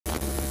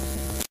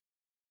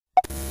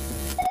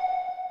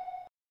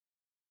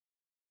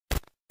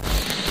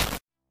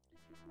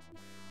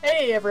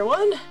Hey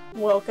everyone!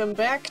 Welcome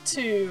back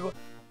to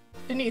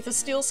Beneath a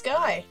Steel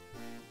Sky.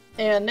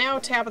 And now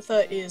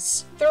Tabitha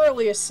is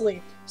thoroughly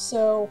asleep,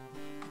 so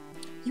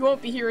you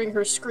won't be hearing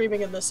her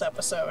screaming in this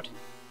episode.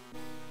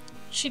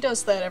 She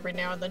does that every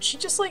now and then. She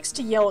just likes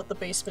to yell at the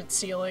basement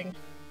ceiling.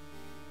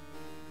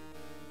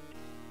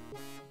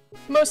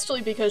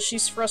 Mostly because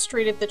she's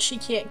frustrated that she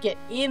can't get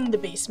in the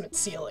basement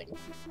ceiling.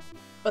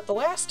 But the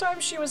last time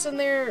she was in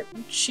there,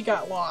 she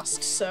got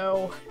lost,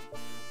 so...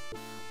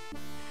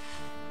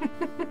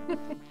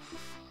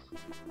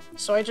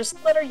 So I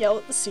just let her yell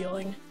at the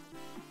ceiling.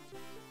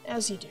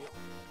 As you do.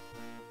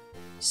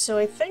 So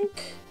I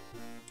think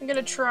I'm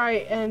gonna try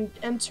and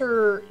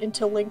enter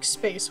into link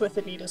space with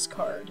Anita's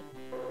card.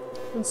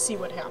 And see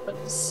what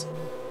happens.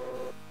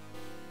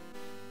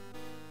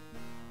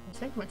 I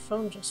think my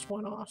phone just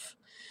went off.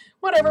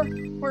 Whatever,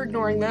 we're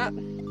ignoring that.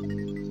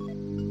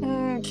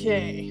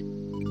 Okay.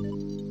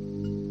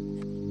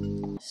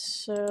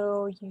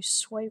 So you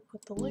swipe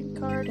with the link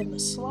card in the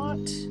slot.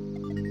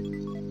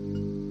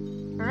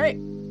 Alright,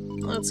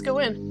 let's go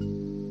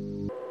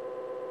in.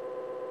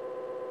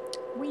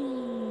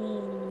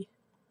 Whee!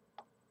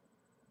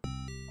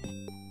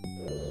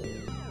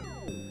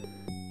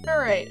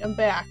 Alright, I'm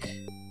back.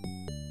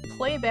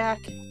 Playback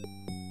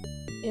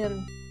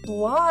in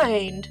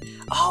blind.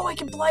 Oh, I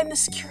can blind the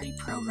security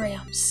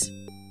programs.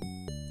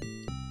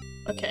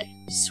 Okay,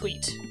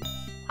 sweet.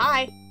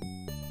 Hi!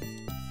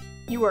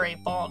 You are a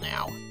ball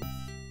now.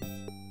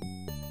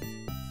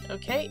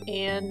 Okay,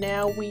 and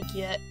now we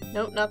get...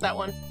 Nope, not that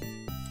one.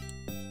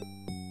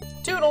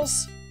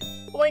 Toodles!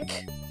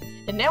 Boink!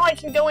 And now I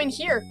can go in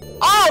here.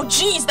 Oh,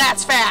 jeez,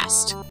 that's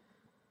fast!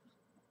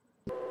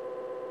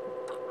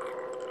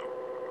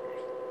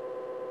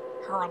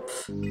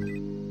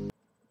 Harumph.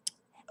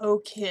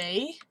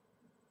 Okay.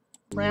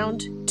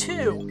 Round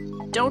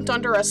 2. Don't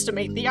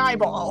underestimate the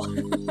eyeball.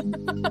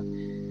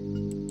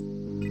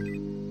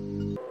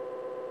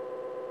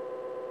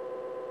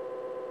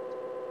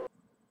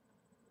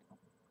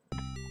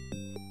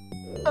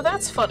 Oh,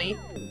 that's funny.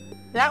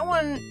 That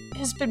one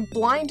has been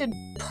blinded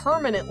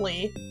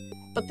permanently,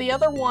 but the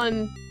other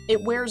one,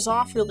 it wears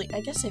off really.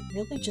 I guess it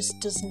really just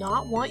does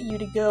not want you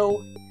to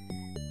go...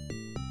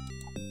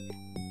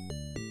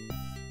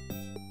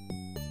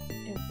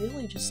 It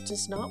really just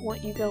does not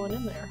want you going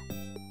in there.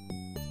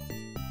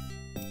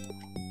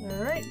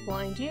 Alright,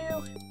 blind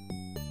you.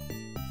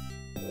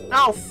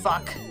 Oh,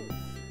 fuck.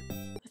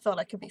 I thought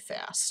I could be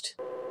fast.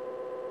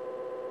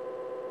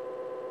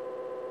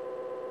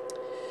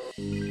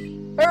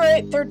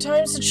 Alright, third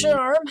time's the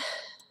charm.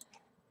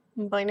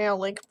 By now,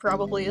 Link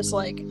probably is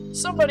like,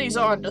 somebody's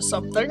on to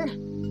something.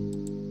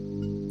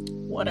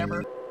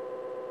 Whatever.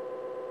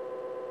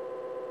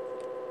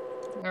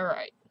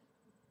 Alright.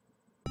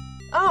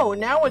 Oh,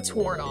 now it's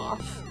worn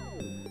off.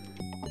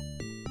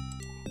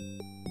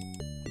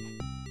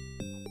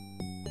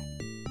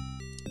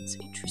 It's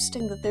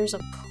interesting that there's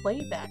a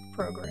playback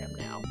program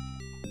now.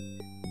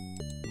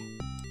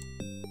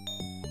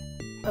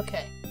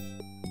 Okay.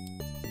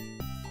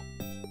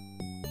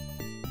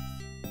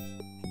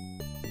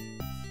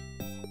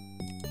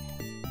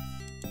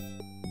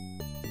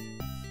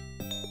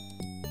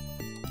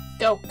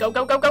 Go, go,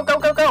 go, go, go, go,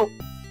 go, go!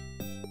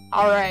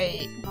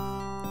 Alright.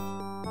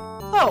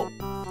 Oh,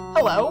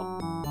 hello.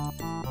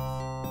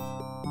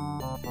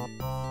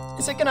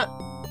 Is it gonna...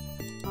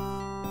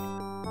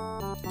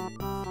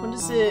 What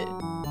is it?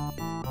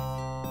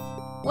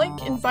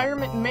 Link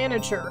Environment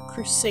Manager,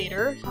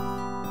 Crusader.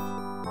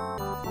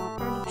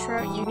 Trying to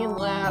Trout Union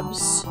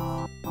Labs.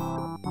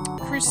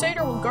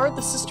 Crusader will guard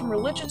the system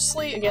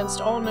religiously against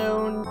all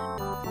known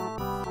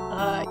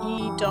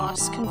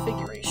EDOS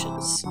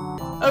configurations.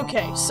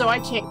 Okay, so I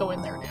can't go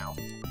in there now.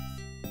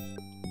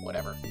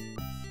 Whatever.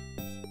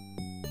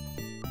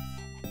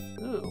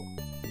 Ooh.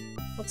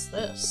 What's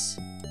this?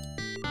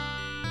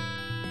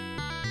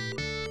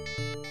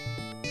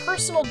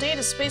 Personal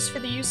data space for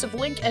the use of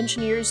Link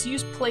engineers.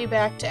 Use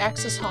playback to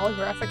access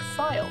holographic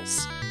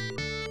files.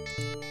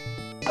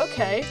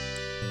 Okay.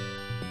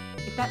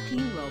 If that's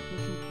you, Rob,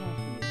 listen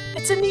carefully.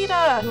 It's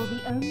Anita! You're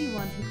the only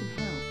one who can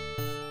help.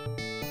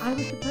 I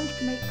was supposed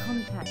to make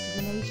contact with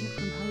an agent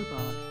from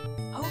Hobart.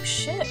 Oh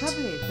shit! The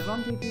trouble is, the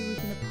rendezvous was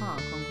in a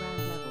park on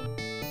ground level.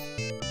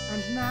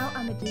 And now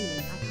I'm a dealing,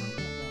 I can't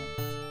get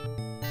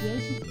there. The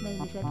agent's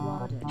name is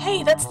Eduardo.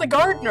 Hey, that's the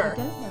gardener! I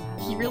don't know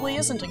how He really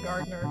isn't a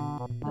gardener.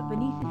 But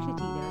beneath the city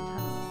there are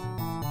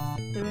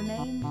tunnels. The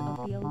remains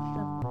of the old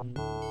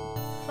subway.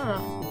 Huh.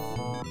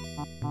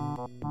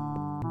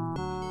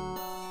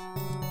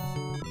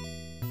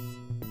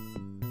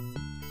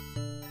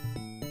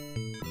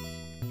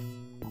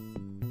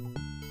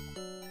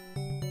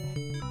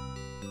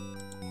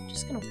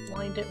 Just gonna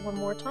blind it one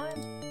more time.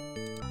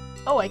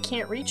 Oh, I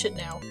can't reach it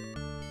now.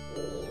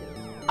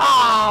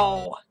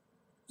 Ow!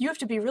 You have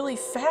to be really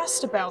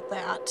fast about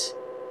that.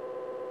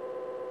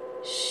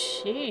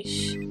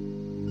 Sheesh.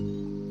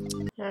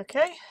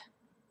 Okay.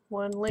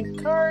 One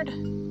link card.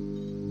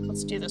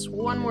 Let's do this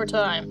one more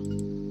time.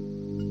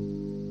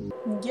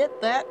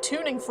 Get that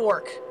tuning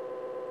fork.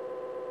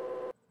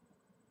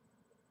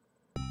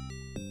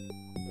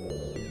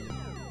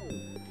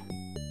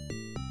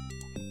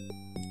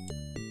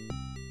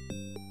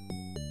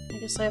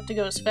 Guess I have to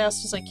go as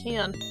fast as I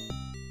can.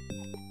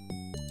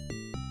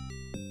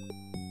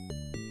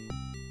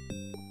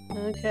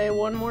 Okay,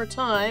 one more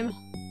time.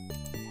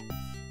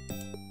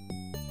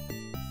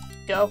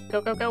 Go,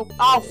 go, go, go.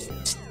 Oh!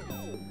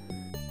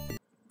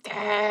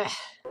 Ah,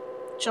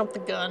 jump the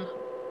gun.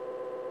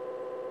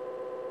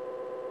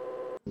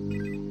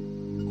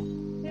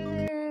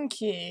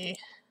 Okay.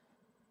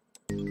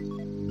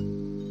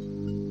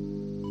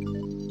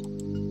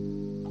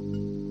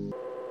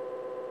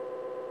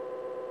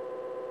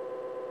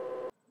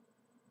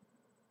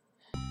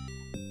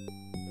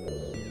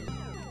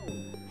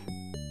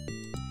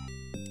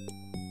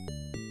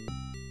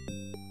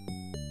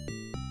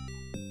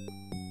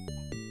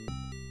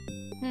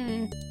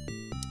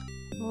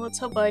 Well, let's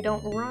hope I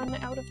don't run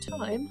out of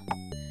time.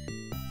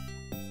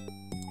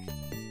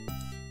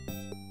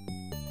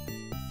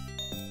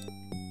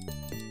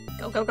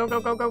 Go, go, go, go,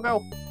 go, go,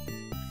 go!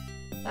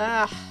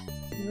 Ah,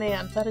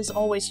 man, that is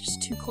always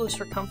just too close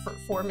for comfort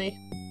for me.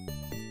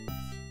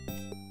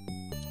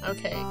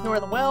 Okay, ignore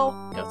the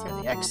well, go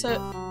through the exit.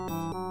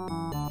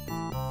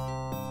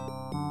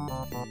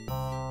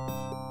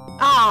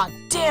 Ah,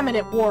 damn it,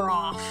 it wore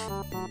off!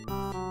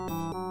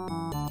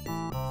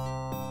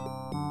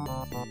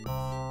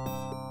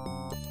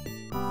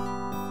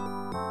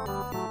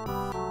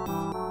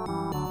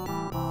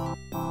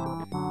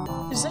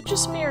 Is it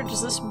just me, or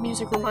does this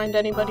music remind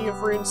anybody of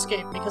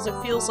RuneScape? Because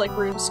it feels like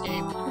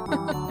RuneScape.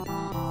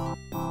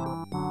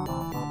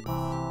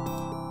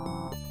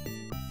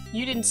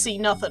 You didn't see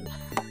nothing.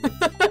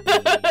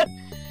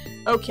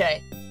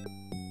 Okay.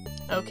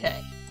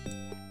 Okay.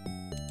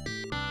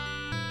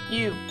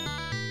 You.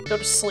 Go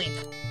to sleep.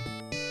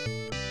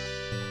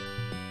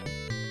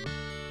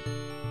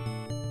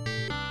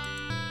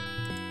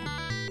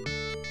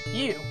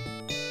 You.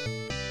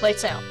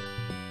 Lights out.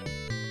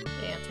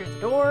 And through the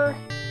door.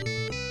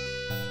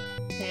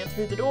 And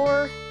through the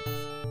door.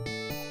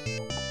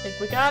 I think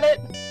we got it.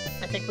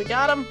 I think we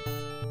got him.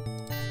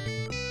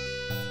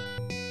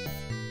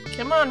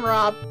 Come on,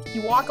 Rob.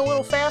 You walk a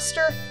little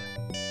faster?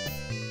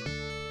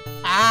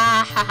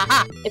 Ah, ha ha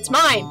ha! It's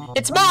mine!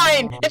 It's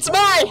mine! It's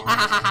mine! Ha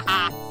ha ha ha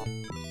ha!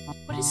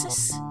 What is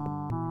this?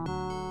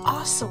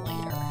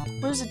 Oscillator.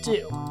 What does it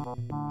do?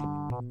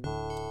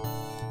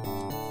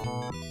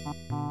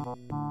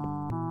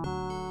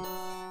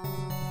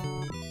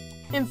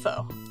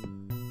 Info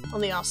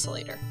on the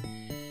oscillator.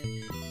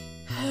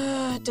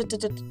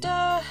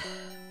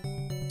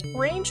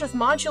 Range of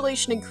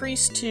modulation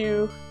increased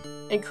due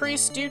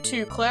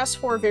to class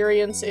 4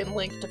 variance in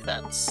link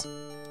defense.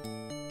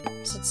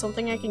 Is it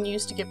something I can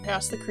use to get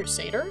past the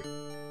Crusader?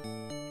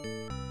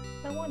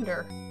 I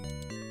wonder.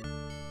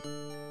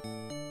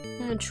 I'm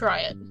gonna try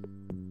it.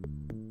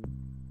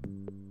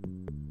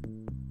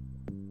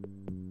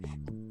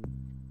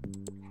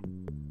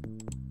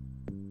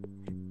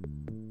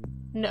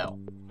 No,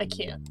 I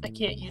can't. I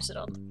can't use it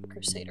on the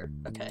Crusader.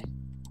 Okay.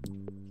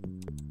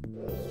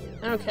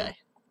 Okay.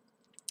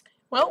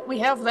 Well, we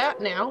have that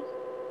now.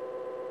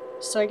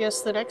 So I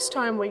guess the next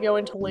time we go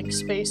into Link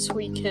Space,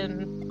 we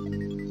can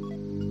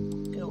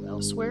go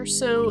elsewhere.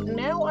 So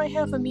now I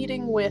have a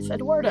meeting with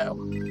Eduardo.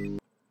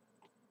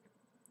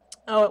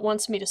 Oh, it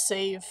wants me to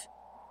save.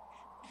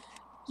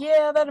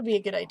 Yeah, that'd be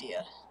a good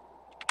idea.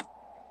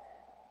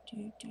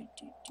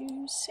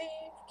 Save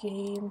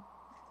game.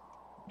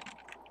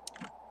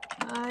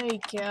 I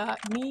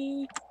got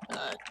me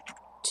a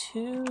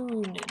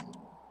tuning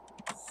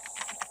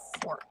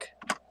fork.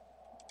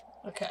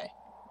 Okay.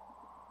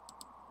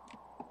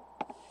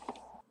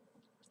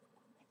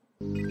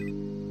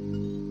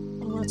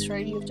 Oh, that's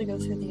right, you have to go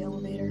through the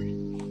elevator.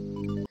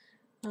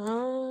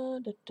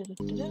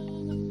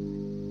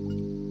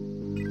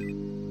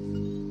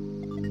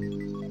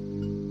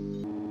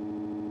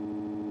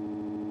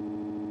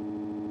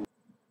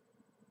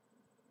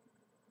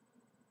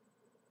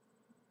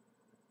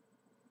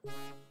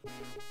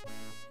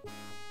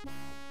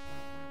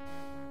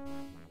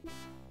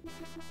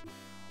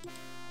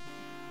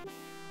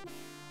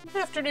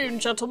 Afternoon,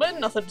 gentlemen.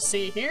 Nothing to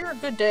see here.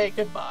 Good day,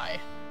 goodbye.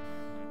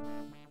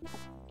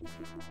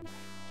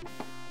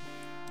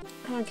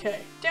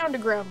 Okay, down to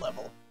ground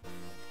level.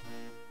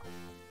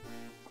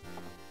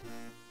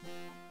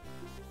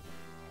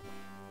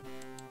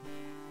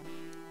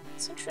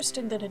 It's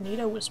interesting that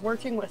Anita was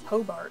working with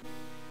Hobart.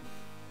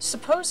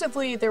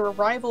 Supposedly they're a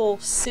rival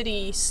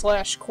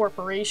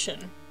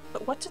city/corporation,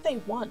 but what do they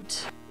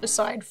want?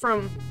 Aside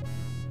from,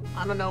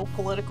 I don't know,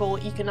 political,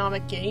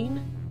 economic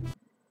gain?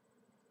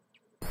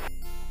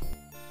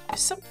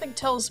 Something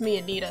tells me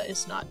Anita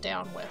is not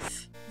down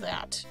with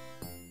that.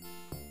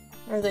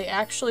 Are they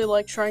actually,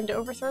 like, trying to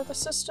overthrow the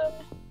system?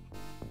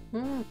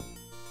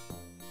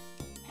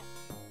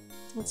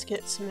 Let's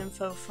get some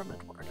info from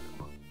Eduardo.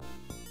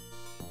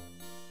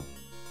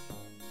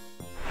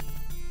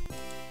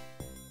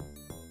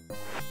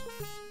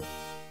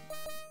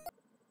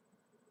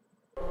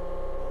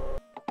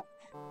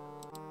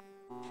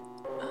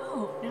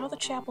 Oh, now the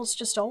chapel's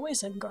just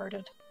always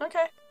unguarded.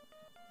 Okay.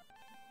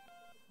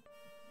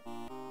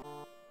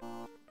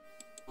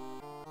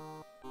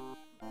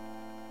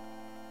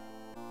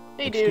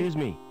 Hey, dude. Excuse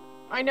me.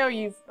 I know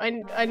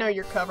I know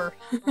your cover.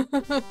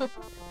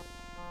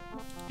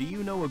 Do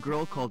you know a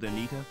girl called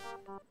Anita?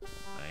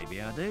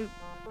 Maybe I do.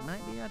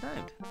 Maybe I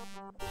don't.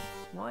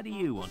 Why do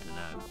you want to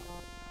know?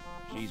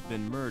 She's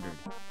been murdered.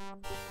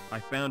 I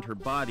found her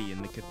body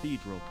in the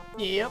cathedral.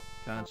 Yep.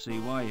 Can't see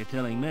why you're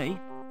telling me.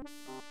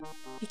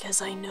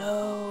 Because I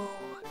know.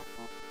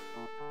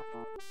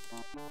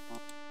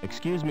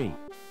 Excuse me.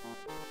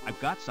 I've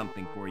got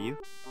something for you.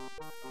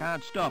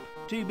 Can't stop.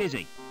 Too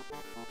busy.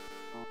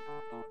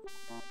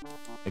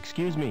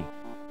 Excuse me.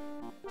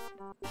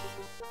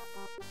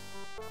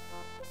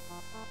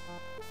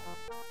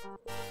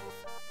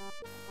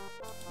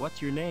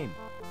 What's your name?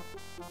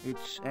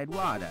 It's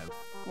Eduardo.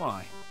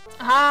 Why?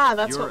 Ah,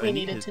 that's You're what we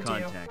Anita's needed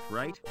to contact,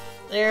 right? do.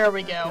 There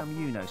we How go. come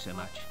you know so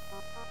much?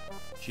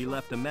 She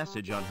left a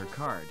message on her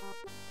card.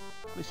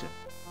 Listen,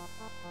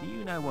 do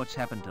you know what's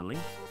happened to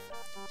Link?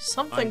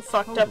 Something I'm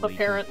fucked up, totally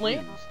apparently.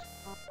 confused.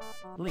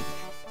 Link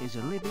is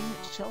a living,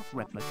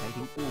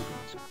 self-replicating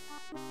organism.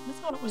 I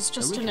thought it was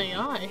just an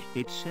AI.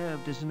 It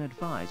served as an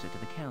advisor to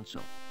the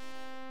council,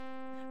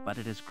 but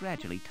it has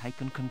gradually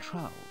taken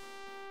control.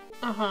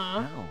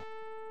 Uh-huh. Now,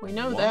 We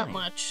know why? that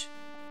much.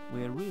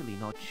 We're really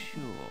not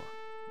sure.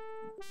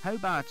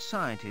 Hobart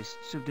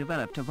scientists have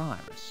developed a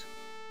virus.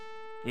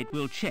 It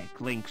will check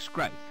Link's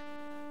growth,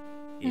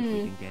 if we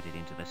can get it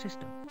into the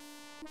system.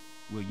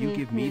 Will you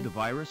give me the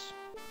virus?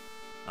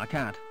 I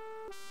can't.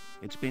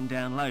 It's been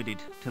downloaded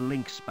to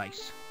Link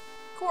space.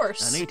 Of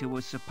course. Anita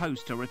was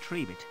supposed to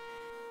retrieve it,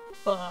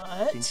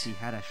 But... since she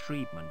had a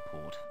Shrievman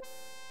port.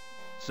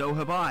 So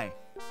have I.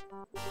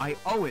 I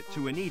owe it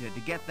to Anita to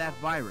get that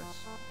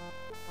virus.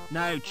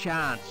 No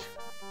chance.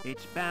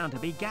 It's bound to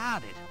be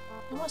guarded.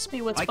 It must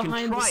be what's I can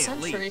behind the try at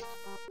sentry. least.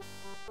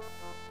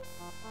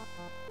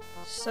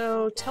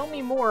 So, tell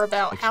me more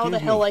about how the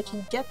Excuse hell me. I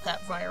can get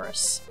that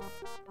virus.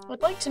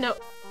 I'd like to know...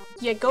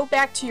 Yeah, go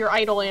back to your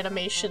idle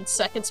animation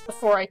seconds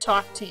before I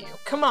talk to you.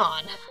 Come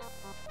on.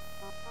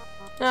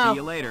 See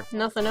you Oh, later.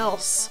 nothing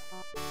else.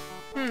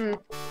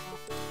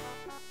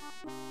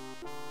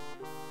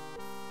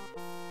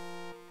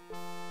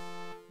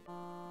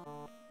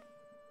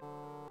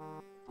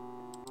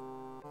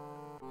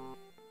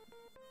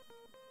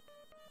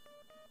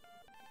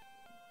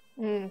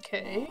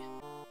 Okay.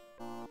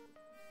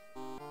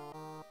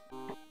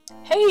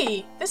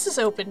 Hey! This is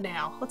open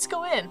now. Let's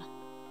go in.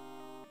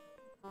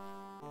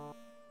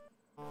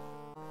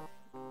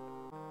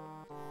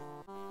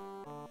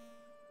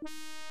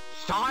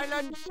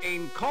 Silence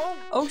in court.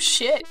 Oh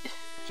shit.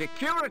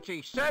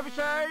 Security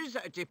Services,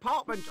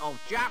 Department of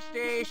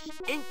Justice,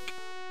 Inc.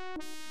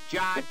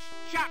 Judge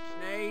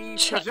Chutney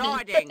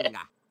presiding.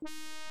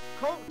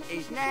 Court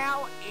is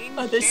now in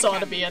Oh, this ought to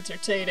session. be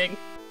entertaining.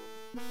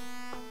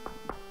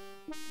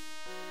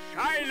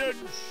 Silence!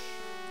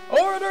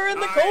 Order in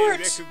the I court!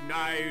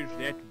 recognize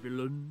that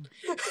villain.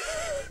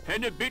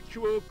 An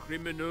habitual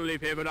criminal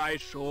if ever I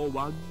saw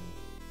one.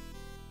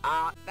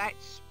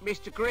 That's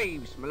Mr.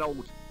 Greaves, my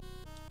lord.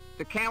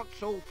 The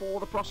counsel for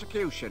the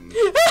prosecution.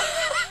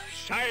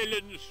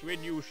 Silence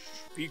when you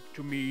speak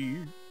to me.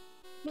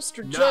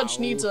 Mr. Judge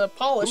Now, needs a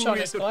polish who on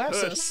is his the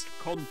glasses. first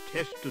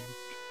contestant?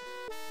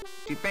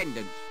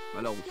 Defendant,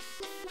 my lord.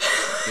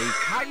 The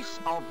case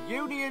of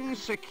Union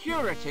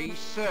Security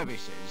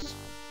Services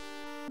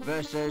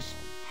versus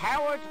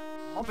Howard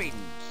Hobbins.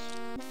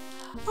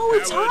 Oh,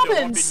 it's Howard Hobbins!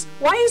 Hobbins.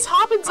 Why is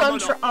Hobbins Come on on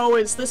trial? up. Oh,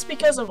 is this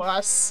because of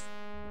us?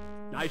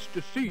 Nice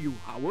to see you,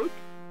 Howard.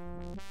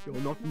 You're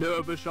not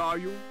nervous, are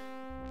you?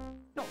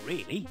 Not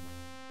really.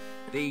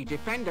 The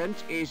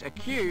defendant is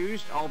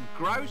accused of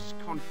gross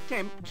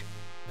contempt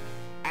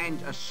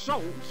and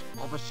assault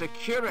of a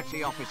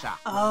security officer.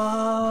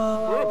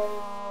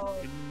 Oh.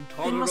 They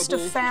Intolerable. must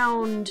have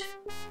found...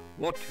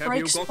 What have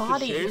Frake's you got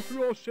body. to say for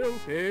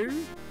yourself, eh?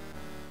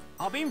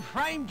 I've been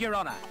framed, Your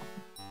Honor.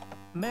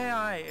 May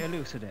I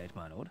elucidate,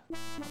 my lord?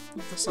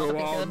 This ought to Go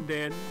be on good.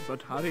 then,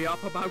 but hurry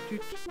up about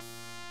it.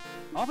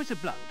 Officer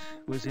Blunt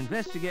was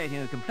investigating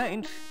a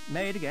complaint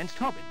made against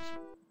Hobbins.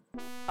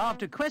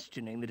 After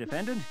questioning the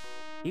defendant,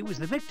 he was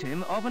the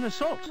victim of an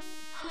assault.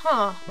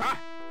 Huh. Ah,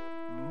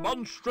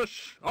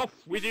 monstrous! Off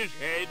with his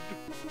head!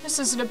 This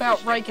isn't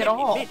about Reich at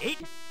all. Minute.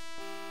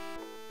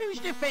 Who's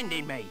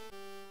defending me?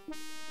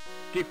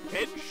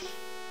 Defense?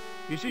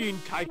 Is he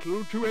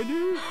entitled to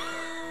any?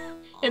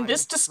 In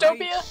this I'm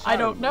afraid dystopia? so, I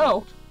don't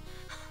know.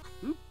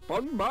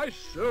 Upon my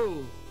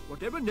soul,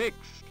 whatever next?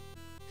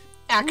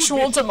 Actual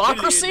Who'd be silly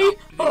democracy? enough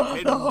to Oh,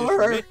 defend the this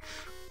horror. wretch?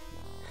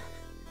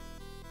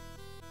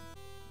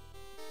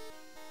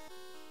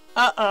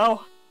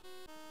 Uh-oh.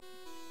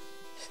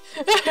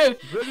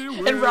 Very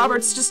well. And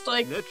Robert's just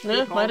like, Let's eh,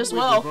 get might on as with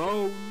well.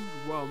 round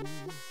one.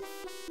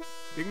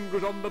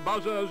 Fingers on the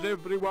buzzers,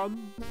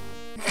 everyone.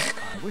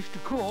 I wish to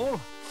call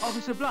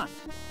Officer Blunt.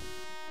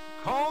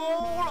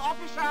 Call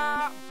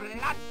Officer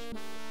Blunt.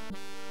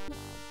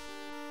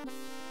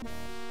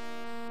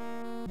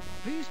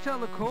 Please tell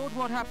the court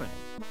what happened.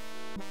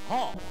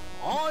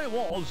 I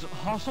was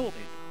assaulted.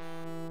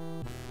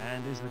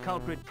 And is the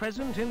culprit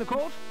present in the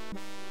court?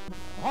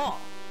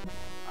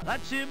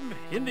 That's him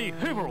in the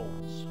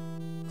overalls.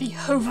 The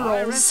I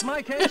overalls. rest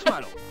my case, my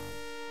lord.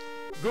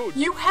 Good.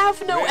 You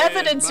have no Where's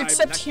evidence my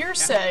except black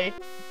hearsay.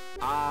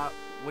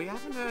 We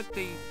haven't heard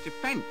the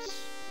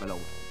defence, my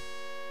lord.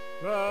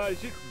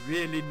 Is it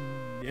really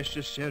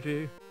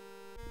necessary?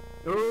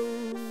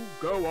 Oh,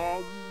 go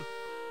on.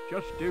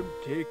 Just don't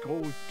take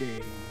all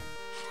day.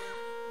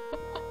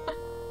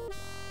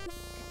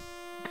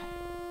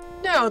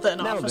 Now then,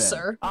 Now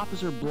officer. then,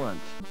 Officer Blunt.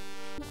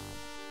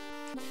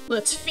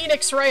 Let's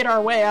Phoenix Wright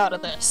our way out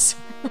of this.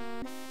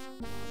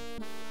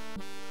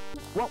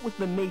 What was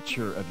the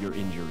nature of your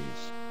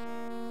injuries?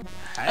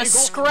 A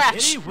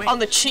scratch on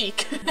the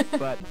cheek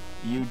But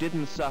you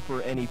didn't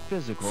suffer any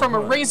physical from a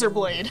harm. razor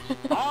blade.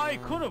 I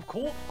could have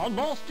caught a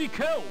nasty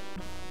cold.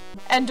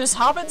 And does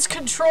Hobbins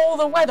control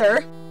the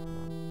weather?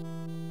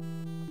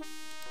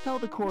 Tell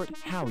the court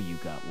how you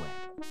got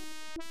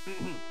wet.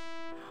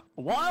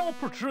 While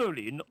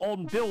patrolling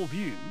on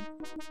Bellevue,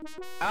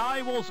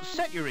 I was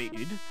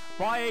saturated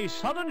by a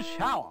sudden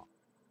shower.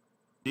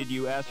 Did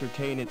you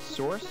ascertain its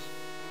source?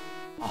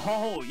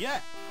 Oh, yeah.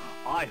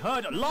 I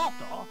heard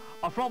laughter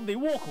from the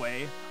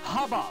walkway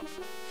above.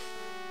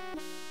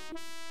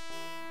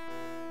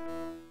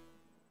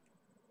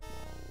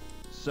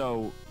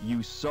 So,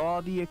 you saw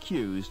the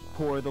accused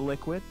pour the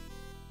liquid?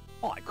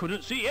 I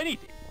couldn't see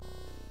anything.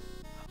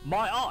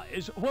 My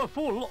eyes were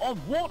full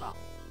of water.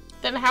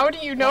 Then how do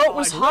you know it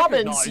was I'd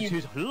Hobbins, recognize you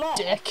his laugh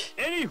dick?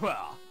 anywhere.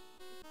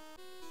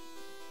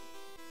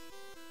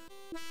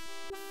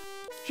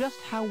 Just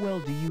how well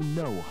do you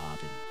know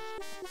Hobbins?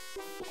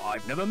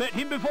 I've never met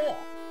him before.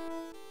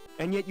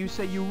 And yet you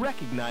say you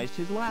recognized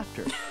his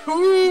laughter.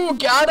 Ooh,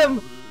 got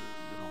him!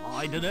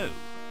 I don't know.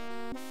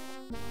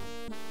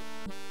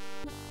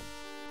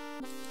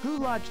 Who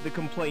lodged the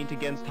complaint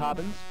against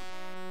Hobbins?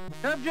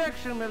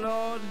 Objection, my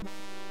lord.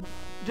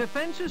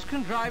 Defense is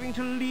contriving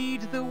to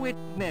lead the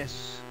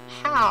witness.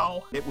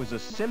 How? It was a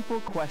simple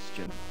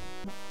question.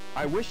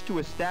 I wish to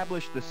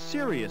establish the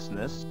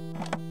seriousness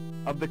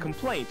of the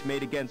complaint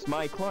made against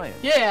my client.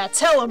 Yeah,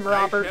 tell him,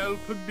 Robert. I shall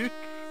permit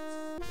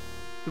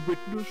the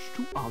witness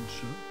to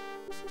answer.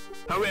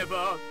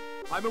 However,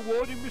 I'm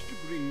awarding Mr.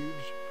 Greaves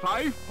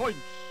 5 points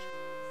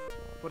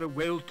for a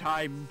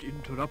well-timed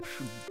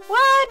interruption.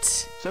 What?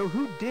 So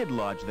who did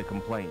lodge the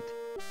complaint?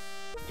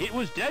 It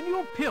was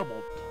Daniel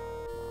Piermont.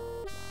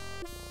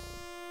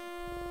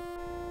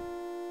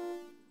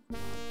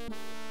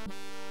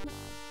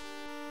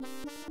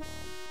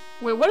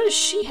 Wait, what does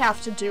she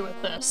have to do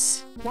with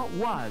this? What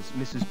was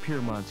Mrs.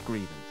 Piermont's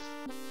grievance?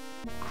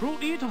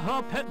 Cruelty to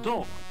her pet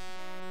dog.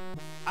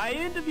 I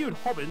interviewed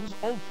Hobbins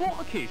on 4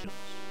 occasions,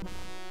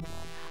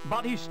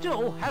 but he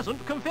still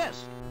hasn't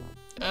confessed.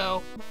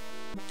 Oh,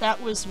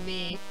 that was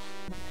me.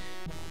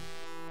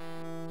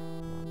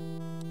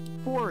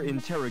 4 Tell him.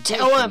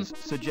 interrogations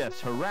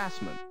suggests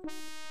harassment.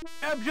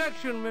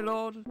 Objection, my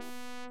lord.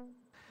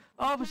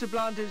 Officer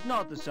Blunt is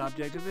not the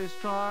subject of this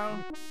trial.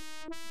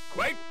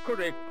 Quite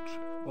correct.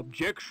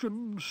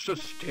 Objection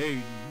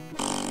sustained.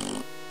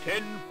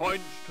 10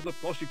 points to the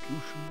prosecution.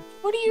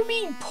 What do you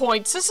mean,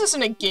 points? This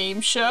isn't a game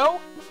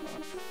show.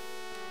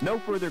 No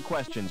further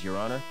questions, Your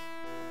Honor.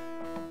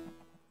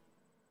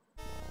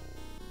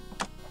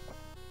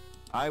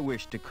 I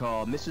wish to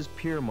call Mrs.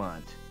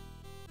 Piermont.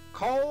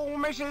 Call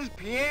Mrs.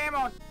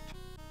 Piermont.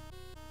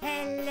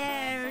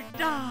 Hello,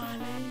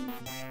 darling.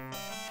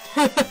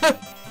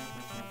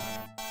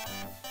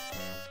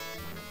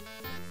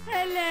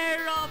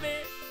 Hello,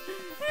 Robbie.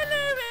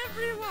 Hello,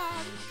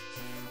 everyone.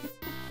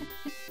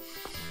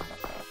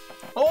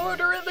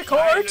 Order in the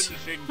court!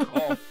 Silence in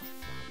court.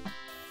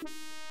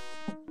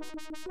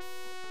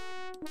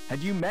 Had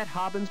you met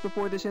Hobbins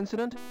before this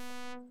incident?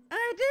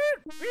 I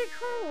don't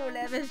recall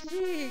ever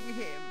seeing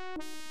him.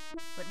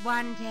 But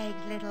one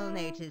takes little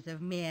notice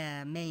of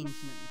mere maintenance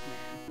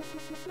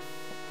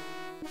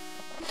men.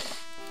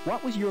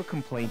 What was your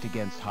complaint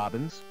against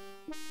Hobbins?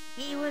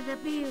 He was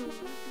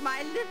abused,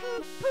 my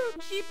little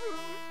poochie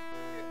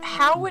bruise.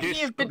 How would he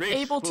have been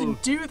able to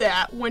do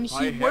that when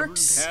he I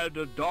works haven't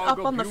had a dog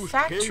up on the abuse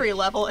factory case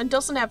level and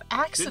doesn't have since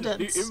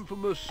accidents? the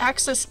infamous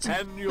Access to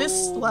annual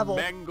this level.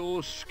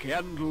 Mangle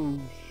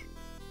scandals.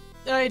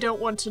 I don't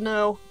want to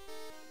know.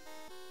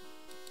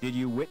 Did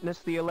you witness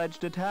the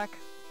alleged attack?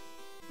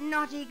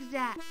 Not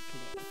exactly.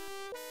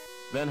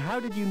 Then how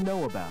did you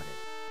know about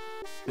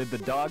it? Did the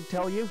dog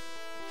tell you?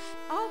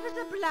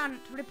 Officer Blunt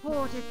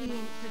reported the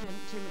incident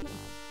to me.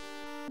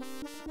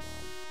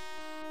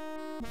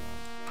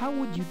 How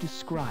would you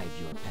describe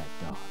your pet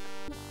dog?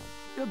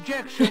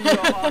 Objection,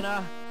 Your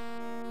Honor.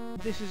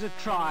 This is a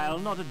trial,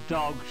 not a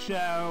dog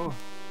show.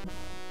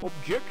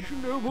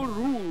 Objection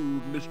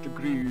overruled, Mr.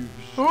 Greaves.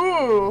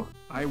 Ooh!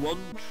 I want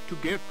to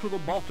get to the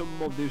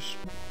bottom of this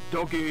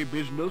doggy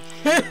business.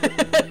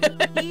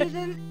 He's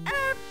an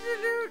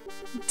absolute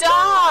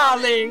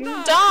Darling!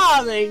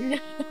 Darling!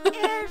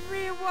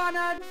 everyone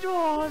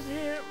adores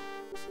him.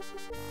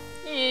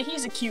 Yeah,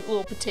 he's a cute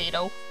little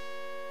potato.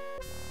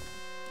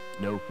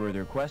 No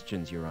further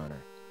questions, Your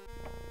Honor.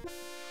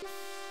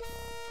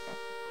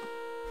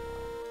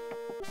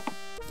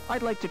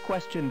 I'd like to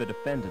question the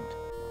defendant.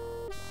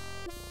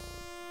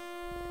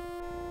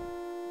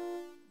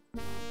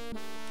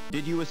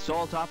 Did you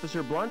assault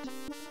Officer Blunt?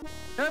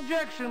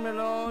 Objection, my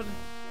lord.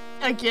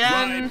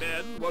 Again. Why,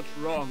 then, what's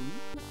wrong?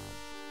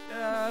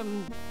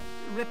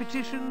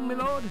 Repetition, my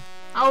lord?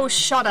 Oh,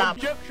 shut up.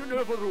 Objection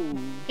overruled.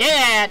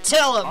 Yeah,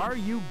 tell him. Are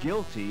you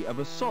guilty of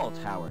assault,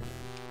 Howard?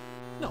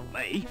 Not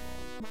me.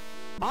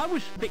 I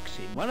was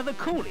fixing one of the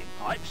cooling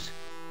pipes,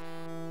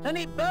 and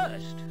it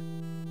burst.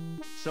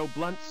 So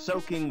Blunt's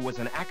soaking was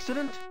an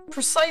accident? Not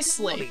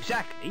Precisely.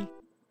 exactly.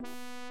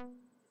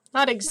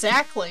 Not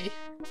exactly.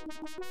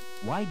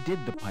 Why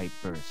did the pipe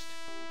burst?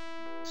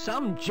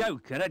 Some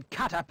joker had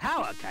cut a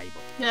power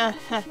cable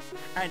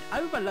and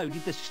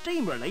overloaded the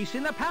steam release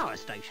in the power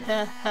station.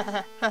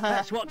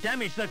 That's what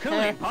damaged the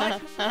cooling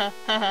pipe.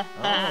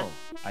 Oh,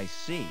 I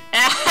see.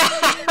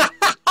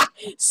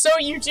 So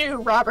you do,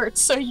 Robert,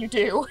 so you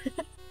do.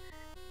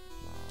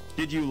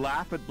 Did you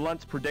laugh at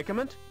Blunt's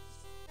predicament?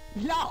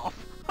 Laugh?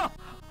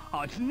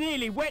 I'd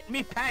nearly wet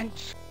me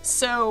pants.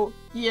 So,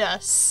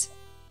 yes.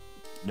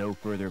 No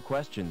further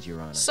questions,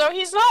 Your Honor. So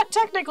he's not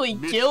technically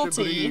Mr.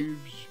 guilty.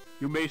 Greaves,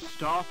 you may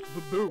start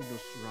the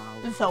bonus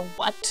round. The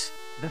what?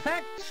 The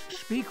facts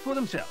speak for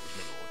themselves,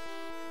 my lord.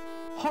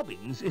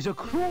 Hobbins is a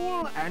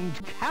cruel and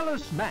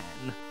callous man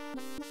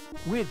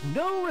with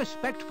no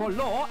respect for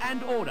law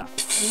and order.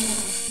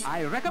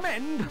 I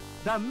recommend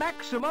the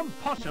maximum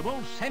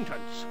possible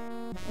sentence.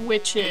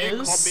 Which Any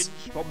is... comments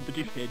from the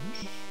defense?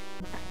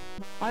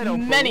 I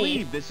don't Many.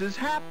 believe this is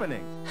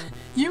happening.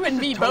 You and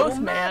This me is total both,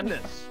 man.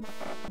 madness.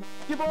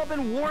 You've all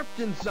been warped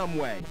in some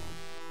way.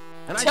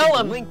 And I Tell think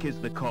him. Link is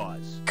the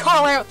cause.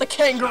 Call out the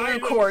kangaroo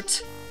Silence.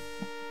 court.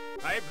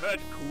 I've heard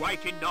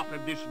quite enough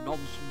of this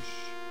nonsense.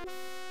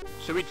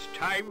 So it's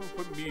time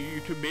for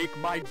me to make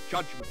my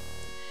judgment.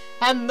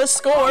 And the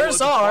scores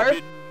Howard are...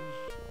 Hobbins,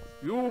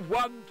 you've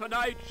won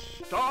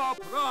tonight's star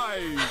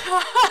prize.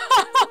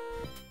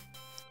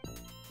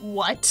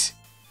 What?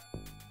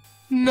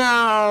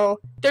 No.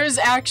 There's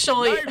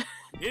actually... Life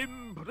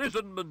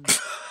imprisonment.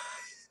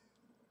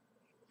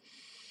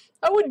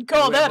 I wouldn't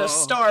call that a However,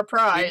 star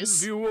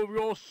prize. In view of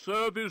your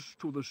service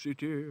to the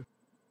city,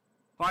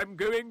 I'm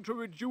going to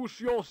reduce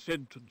your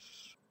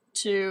sentence.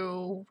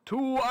 To...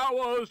 2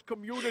 hours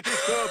community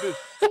service.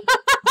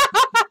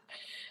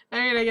 I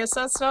mean, I guess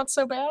that's not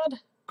so bad.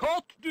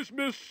 Court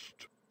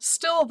dismissed.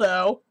 Still,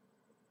 though,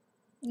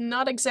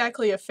 not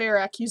exactly a fair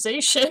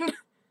accusation.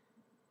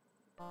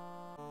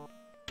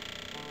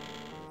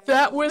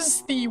 That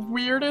was the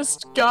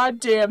weirdest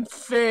goddamn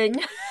thing.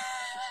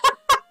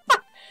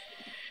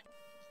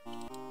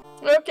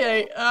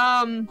 Okay,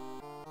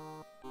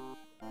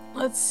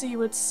 let's see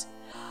what's...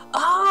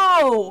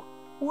 Oh!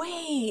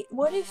 Wait,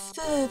 what if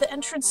the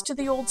entrance to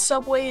the old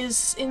subway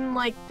is in,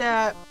 like,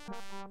 that...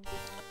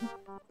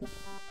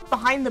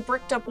 behind the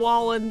bricked up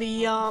wall in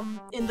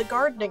the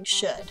gardening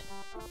shed?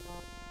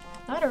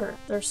 That or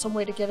there's some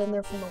way to get in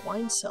there from the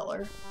wine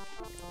cellar.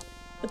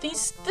 But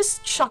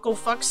this chuckle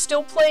fuck's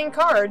still playing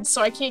cards,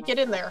 so I can't get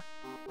in there.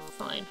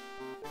 Fine.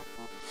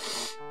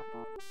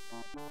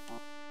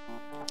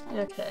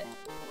 Okay,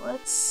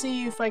 let's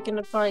see if I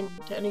can find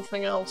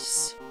anything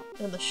else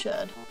in the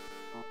shed.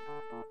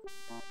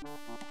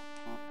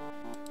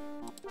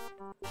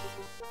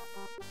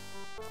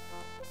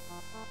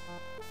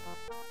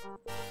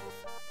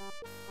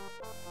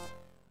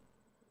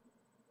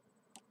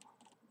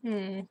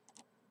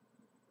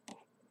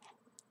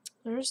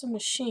 There's a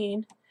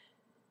machine.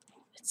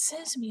 It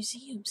says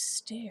museum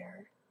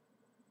stair.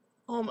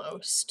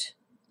 Almost.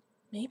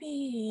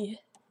 Maybe...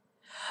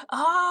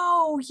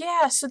 Oh,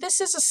 yeah, so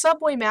this is a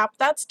subway map.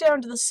 That's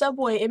down to the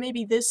subway, and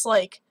maybe this,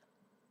 like,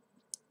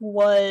 there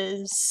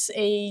was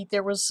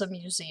a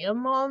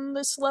museum on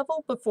this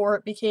level before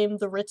it became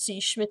the ritzy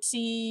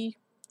schmitzy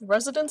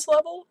residence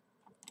level?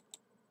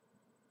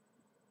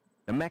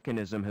 The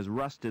mechanism has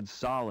rusted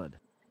solid.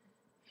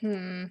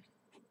 I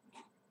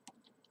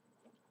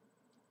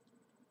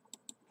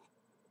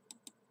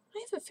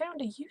haven't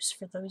found a use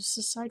for those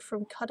aside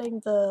from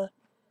cutting the...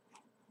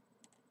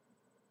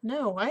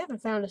 No, I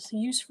haven't found a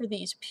use for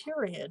these,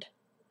 period.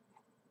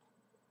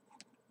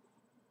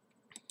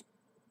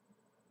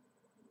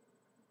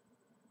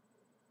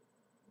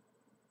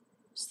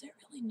 Is there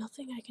really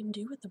nothing I can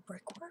do with the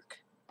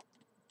brickwork?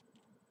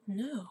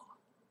 No.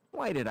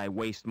 Why did I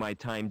waste my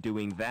time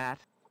doing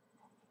that?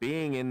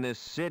 Being in this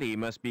city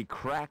must be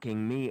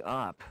cracking me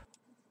up.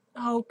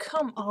 Oh,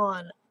 come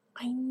on.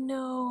 I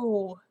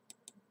know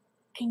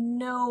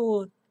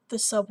the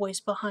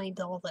subway's behind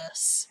all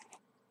this.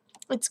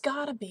 It's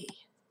gotta be.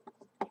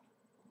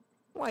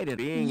 Why did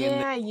being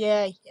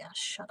Yeah,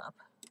 shut up.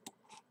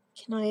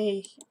 Can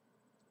I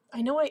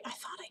know I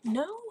thought I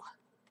know?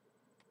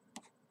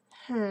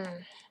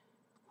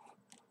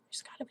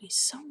 There's gotta be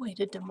some way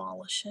to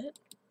demolish it.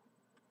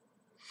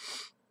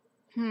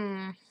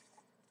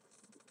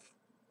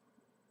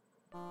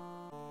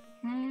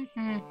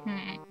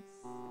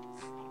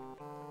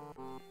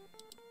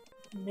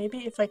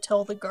 Maybe if I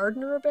tell the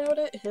gardener about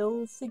it,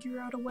 he'll figure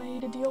out a way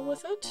to deal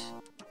with it?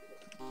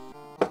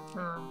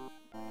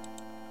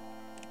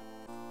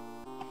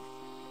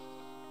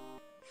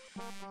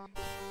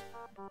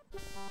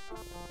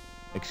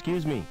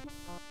 Excuse me.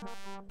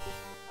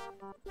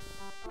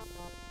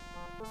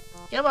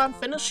 Come on,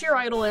 finish your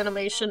idle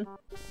animation.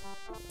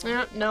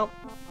 Nope.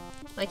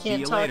 I See can't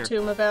you talk later.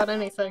 to him about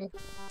anything.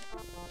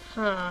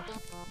 Huh.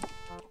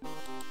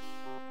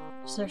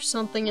 Is there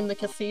something in the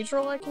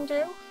cathedral I can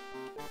do?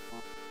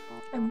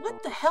 And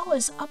what the hell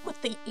is up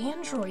with the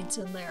androids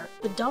in there?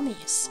 The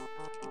dummies.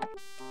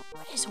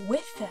 What is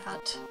with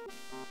that?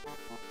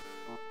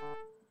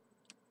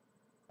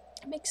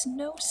 It makes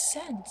no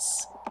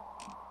sense.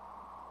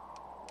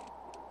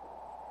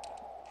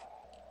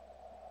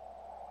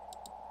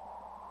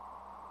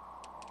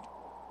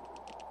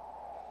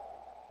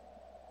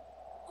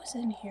 What's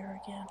in here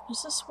again?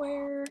 Is this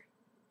where...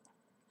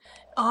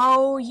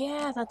 Oh,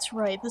 yeah, that's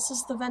right. This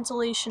is the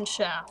ventilation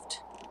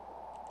shaft.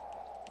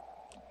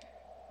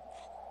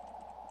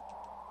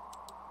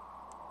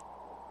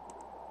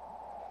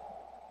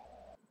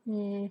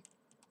 If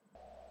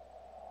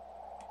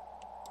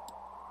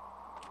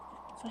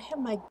I had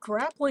my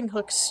grappling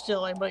hook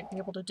still, I might be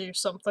able to do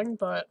something,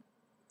 but...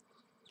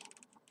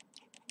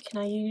 Can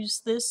I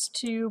use this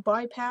to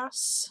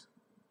bypass?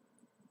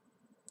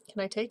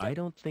 Can I take it? I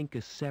don't think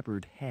a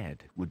severed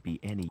head would be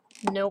any...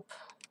 Nope.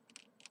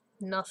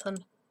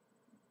 Nothing.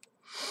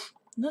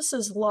 This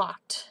is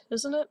locked,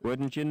 isn't it?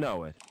 Wouldn't you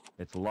know it?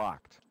 It's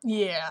locked.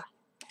 Yeah.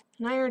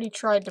 And I already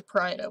tried to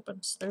pry it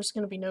open, so there's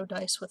gonna be no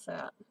dice with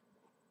that.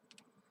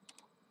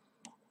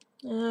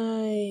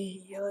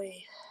 Ay,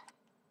 ay.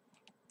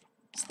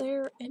 Is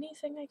there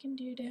anything I can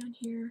do down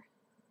here?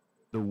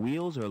 The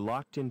wheels are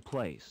locked in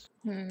place.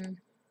 No?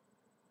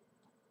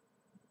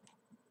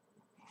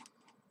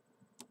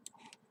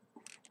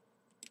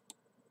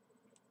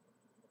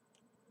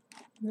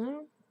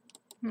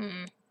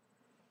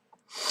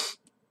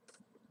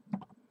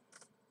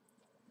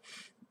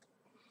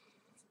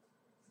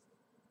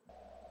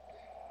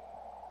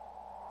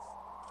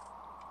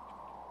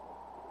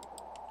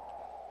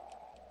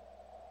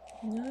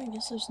 No, I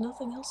guess there's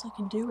nothing else I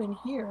can do in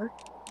here.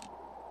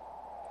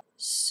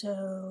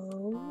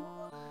 So...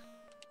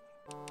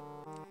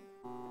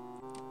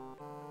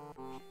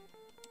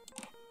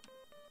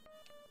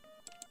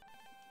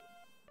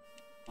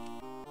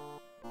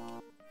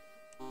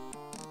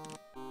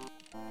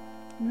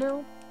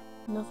 No,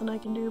 nothing I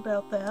can do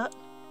about that.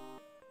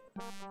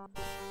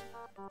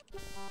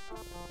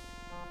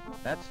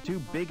 That's too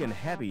big and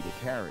heavy to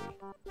carry.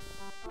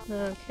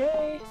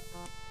 Okay.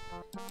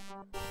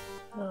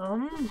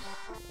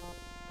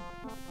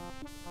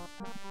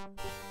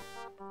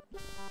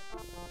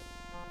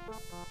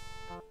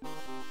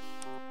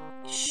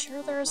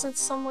 Sure there isn't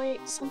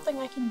something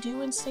I can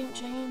do in St.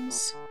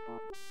 James?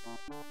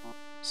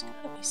 There's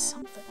gotta be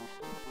something.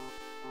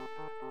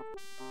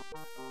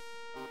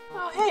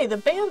 Oh hey, the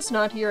band's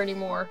not here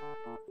anymore.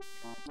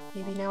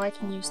 Maybe now I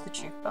can use the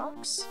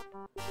jukebox?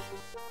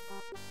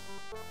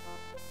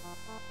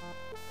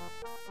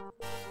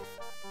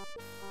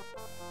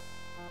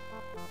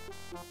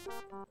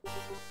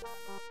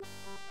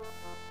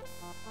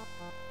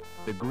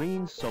 The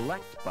green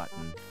select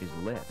button is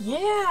lit.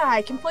 Yeah,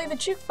 I can play the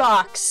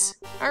jukebox!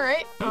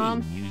 Alright,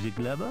 Hey, music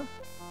lover.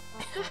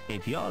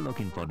 If you're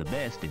looking for the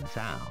best in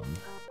sound,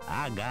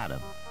 I got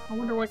 'em. I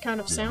wonder what kind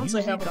of sounds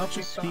they have on the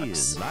Music of the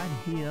spheres jukebox. right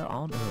here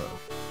on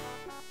Earth.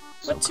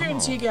 What So come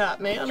tunes you on, got,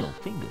 Put man? your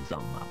fingers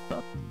on my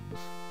buttons.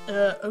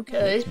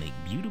 Okay. Let's make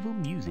beautiful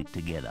music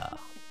together.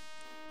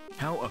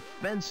 How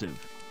offensive.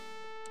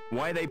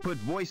 Why they put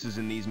voices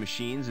in these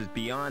machines is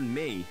beyond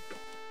me.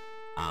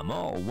 I'm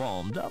all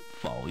warmed up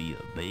for you,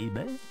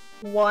 baby.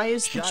 Why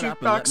is the Shut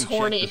up and let jukebox me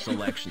horny? check the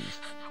selections.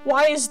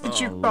 Why is the Oh,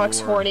 jukebox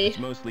Lord, horny? It's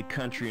mostly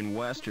country and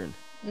western.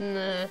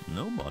 Nah.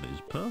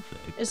 Nobody's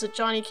perfect. Is it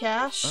Johnny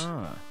Cash?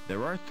 Ah,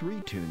 there are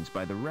 3 tunes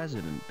by the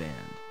Resident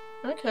Band.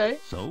 Okay.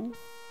 So,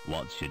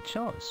 what's your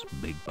choice,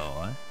 big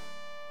boy?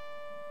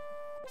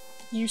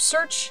 You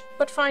search,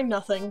 but find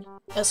nothing.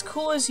 As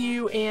Cool as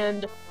You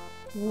and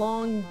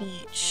Long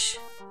Beach.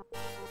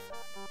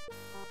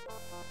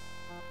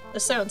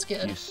 This sounds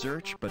good. You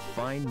search but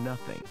find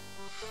nothing.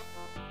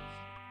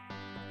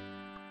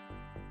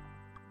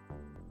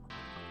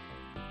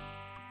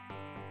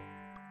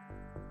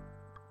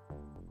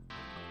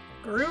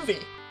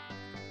 Groovy.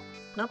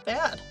 Not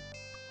bad.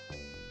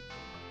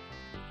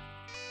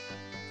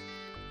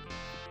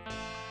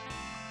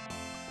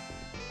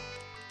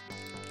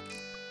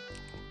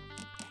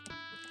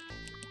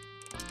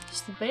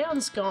 The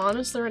band's gone.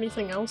 Is there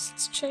anything else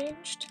that's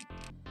changed?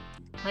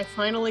 I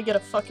finally get a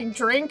fucking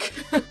drink?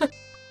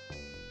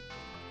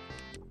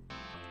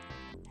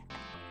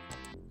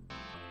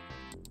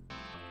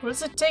 What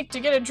does it take to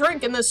get a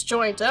drink in this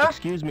joint, huh?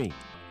 Excuse me.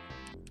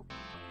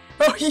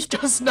 Oh, he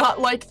does not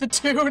like the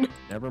tune.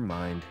 Never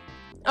mind.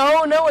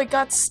 Oh no, it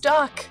got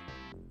stuck.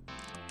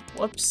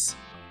 Whoops.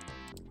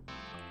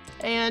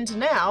 And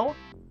now,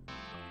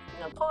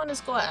 upon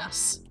his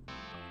glass.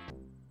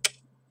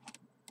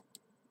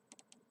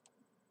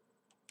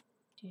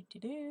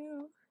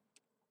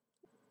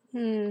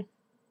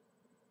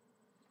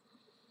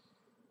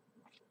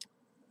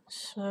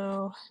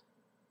 So,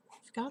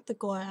 I've got the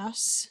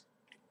glass.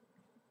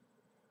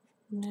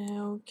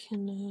 Now,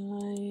 can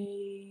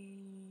I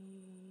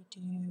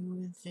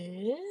do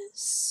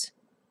this?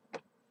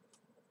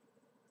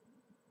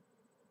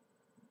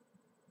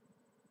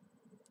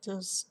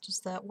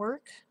 Does that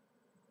work?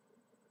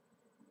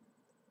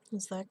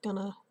 Is that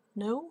gonna...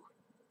 No?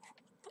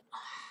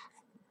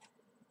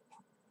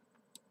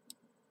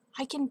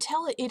 I can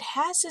tell it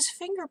has his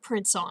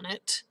fingerprints on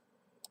it.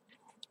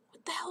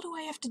 What the hell do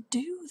I have to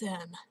do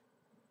then?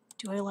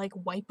 Do I like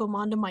wipe them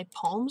onto my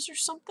palms or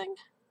something?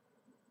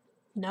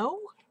 No?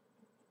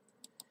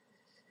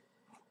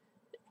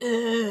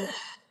 Ugh.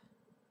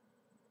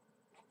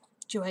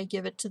 Do I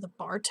give it to the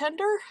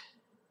bartender?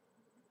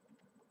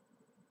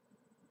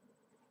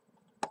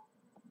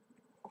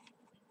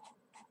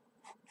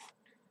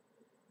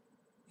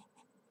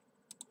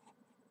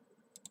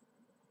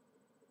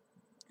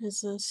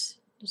 Does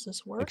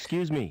this work?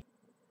 Excuse me.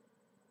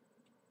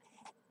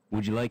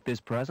 Would you like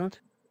this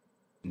present?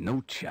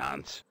 No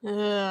chance.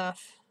 Ugh.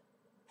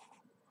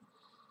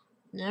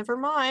 Never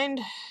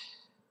mind.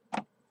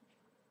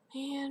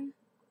 Man.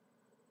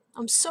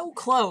 I'm so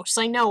close,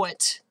 I know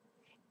it.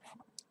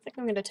 I think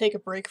I'm gonna take a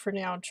break for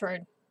now and try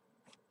and...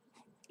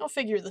 I'll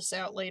figure this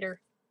out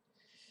later.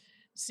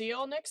 See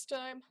y'all next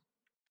time.